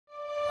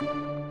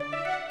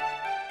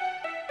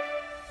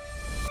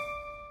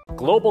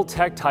Global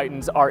tech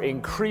titans are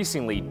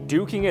increasingly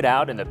duking it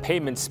out in the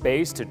payment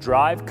space to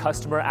drive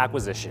customer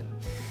acquisition.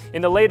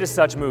 In the latest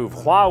such move,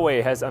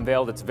 Huawei has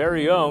unveiled its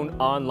very own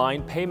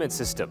online payment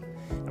system.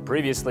 And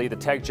previously, the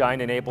tech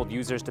giant enabled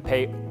users to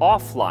pay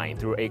offline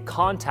through a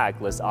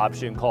contactless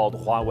option called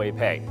Huawei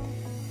Pay.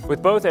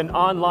 With both an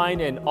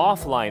online and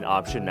offline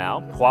option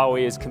now,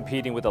 Huawei is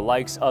competing with the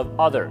likes of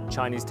other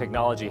Chinese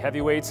technology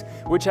heavyweights,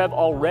 which have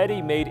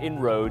already made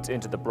inroads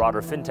into the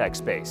broader fintech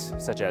space,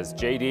 such as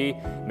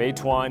JD,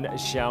 Meituan,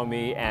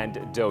 Xiaomi, and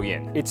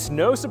Douyin. It's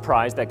no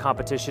surprise that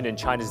competition in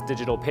China's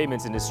digital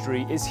payments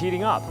industry is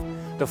heating up.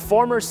 The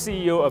former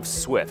CEO of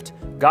Swift,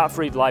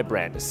 Gottfried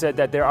Leibrand, said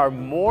that there are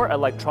more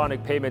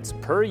electronic payments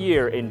per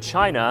year in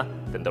China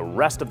than the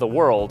rest of the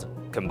world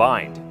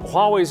combined.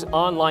 Huawei's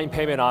online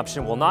payment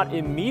option will not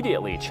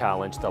immediately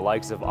challenge the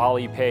likes of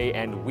Alipay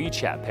and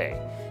WeChat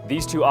Pay.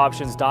 These two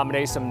options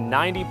dominate some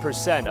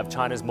 90% of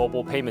China's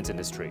mobile payments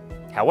industry.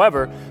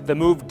 However, the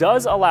move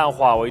does allow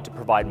Huawei to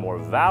provide more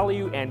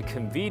value and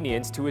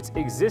convenience to its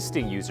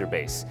existing user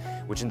base,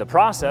 which in the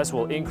process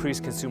will increase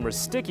consumer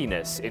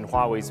stickiness in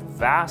Huawei's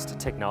vast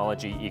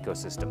technology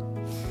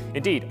ecosystem.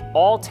 Indeed,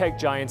 all tech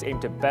giants aim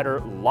to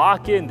better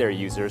lock in their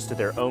users to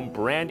their own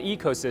brand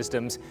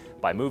ecosystems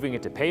by moving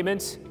into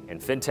payments and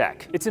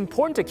fintech. It's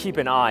important to keep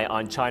an eye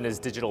on China's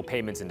digital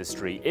payments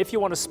industry if you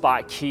want to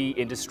spot key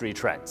industry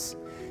trends.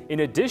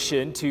 In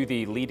addition to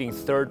the leading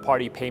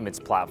third-party payments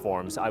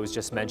platforms I was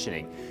just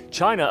mentioning,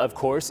 China, of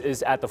course,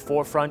 is at the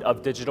forefront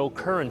of digital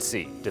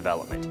currency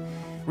development.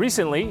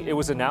 Recently, it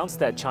was announced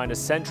that China's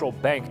central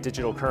bank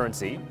digital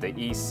currency, the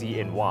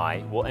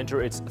e-CNY, will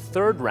enter its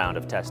third round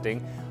of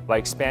testing by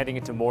expanding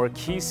into more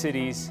key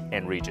cities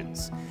and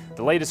regions.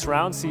 The latest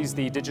round sees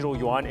the digital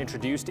yuan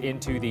introduced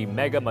into the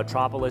mega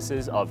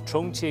metropolises of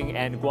Chongqing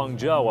and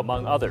Guangzhou,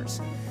 among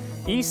others.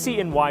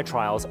 e-CNY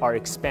trials are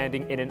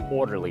expanding in an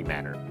orderly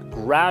manner,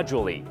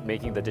 gradually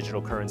making the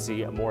digital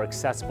currency more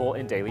accessible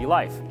in daily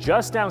life.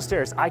 Just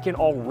downstairs, I can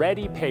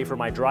already pay for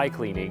my dry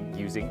cleaning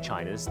using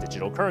China's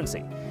digital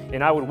currency.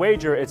 And I would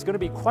wager it's going to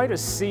be quite a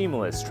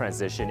seamless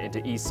transition into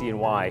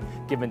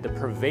e-CNY given the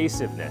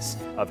pervasiveness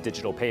of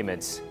digital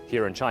payments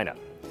here in China.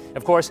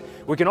 Of course,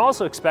 we can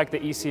also expect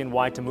the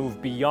e-CNY to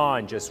move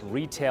beyond just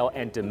retail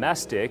and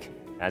domestic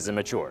as it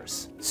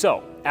matures.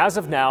 So, as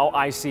of now,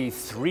 I see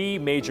three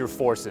major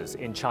forces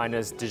in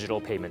China's digital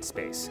payment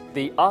space.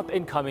 The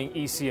up-and-coming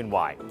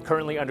e-CNY,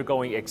 currently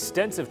undergoing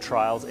extensive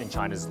trials in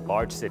China's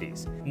large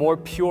cities. More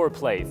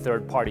pure-play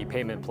third-party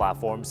payment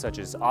platforms such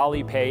as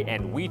Alipay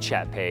and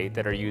WeChat Pay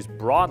that are used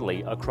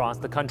broadly across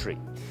the country.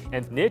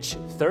 And niche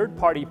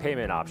third-party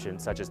payment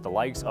options such as the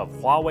likes of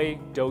Huawei,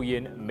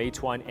 Douyin,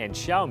 Meituan, and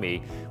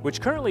Xiaomi, which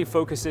currently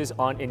focuses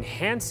on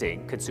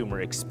enhancing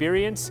consumer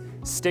experience,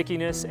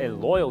 stickiness, and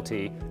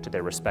loyalty to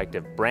their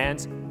respective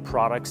brands,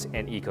 products,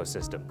 and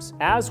ecosystems.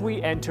 As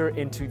we enter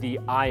into the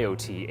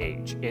IoT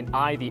age, and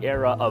the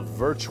era of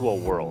virtual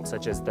worlds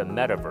such as the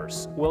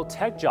metaverse, will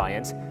tech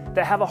giants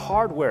that have a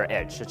hardware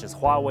edge such as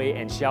Huawei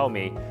and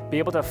Xiaomi be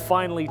able to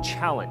finally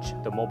challenge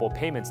the mobile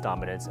payments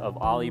dominance of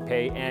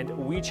Alipay and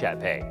WeChat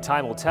Pay?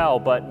 Time will tell,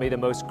 but may the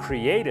most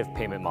creative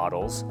payment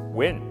models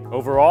win.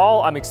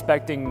 Overall, I'm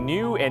expecting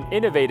new and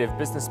innovative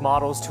business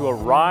models to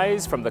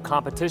arise from the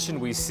competition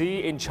we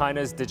see in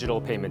China's digital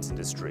payments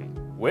industry,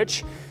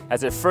 which,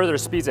 as it further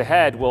speeds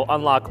ahead, will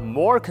unlock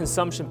more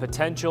consumption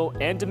potential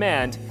and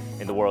demand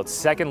in the world's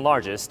second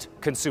largest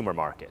consumer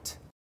market.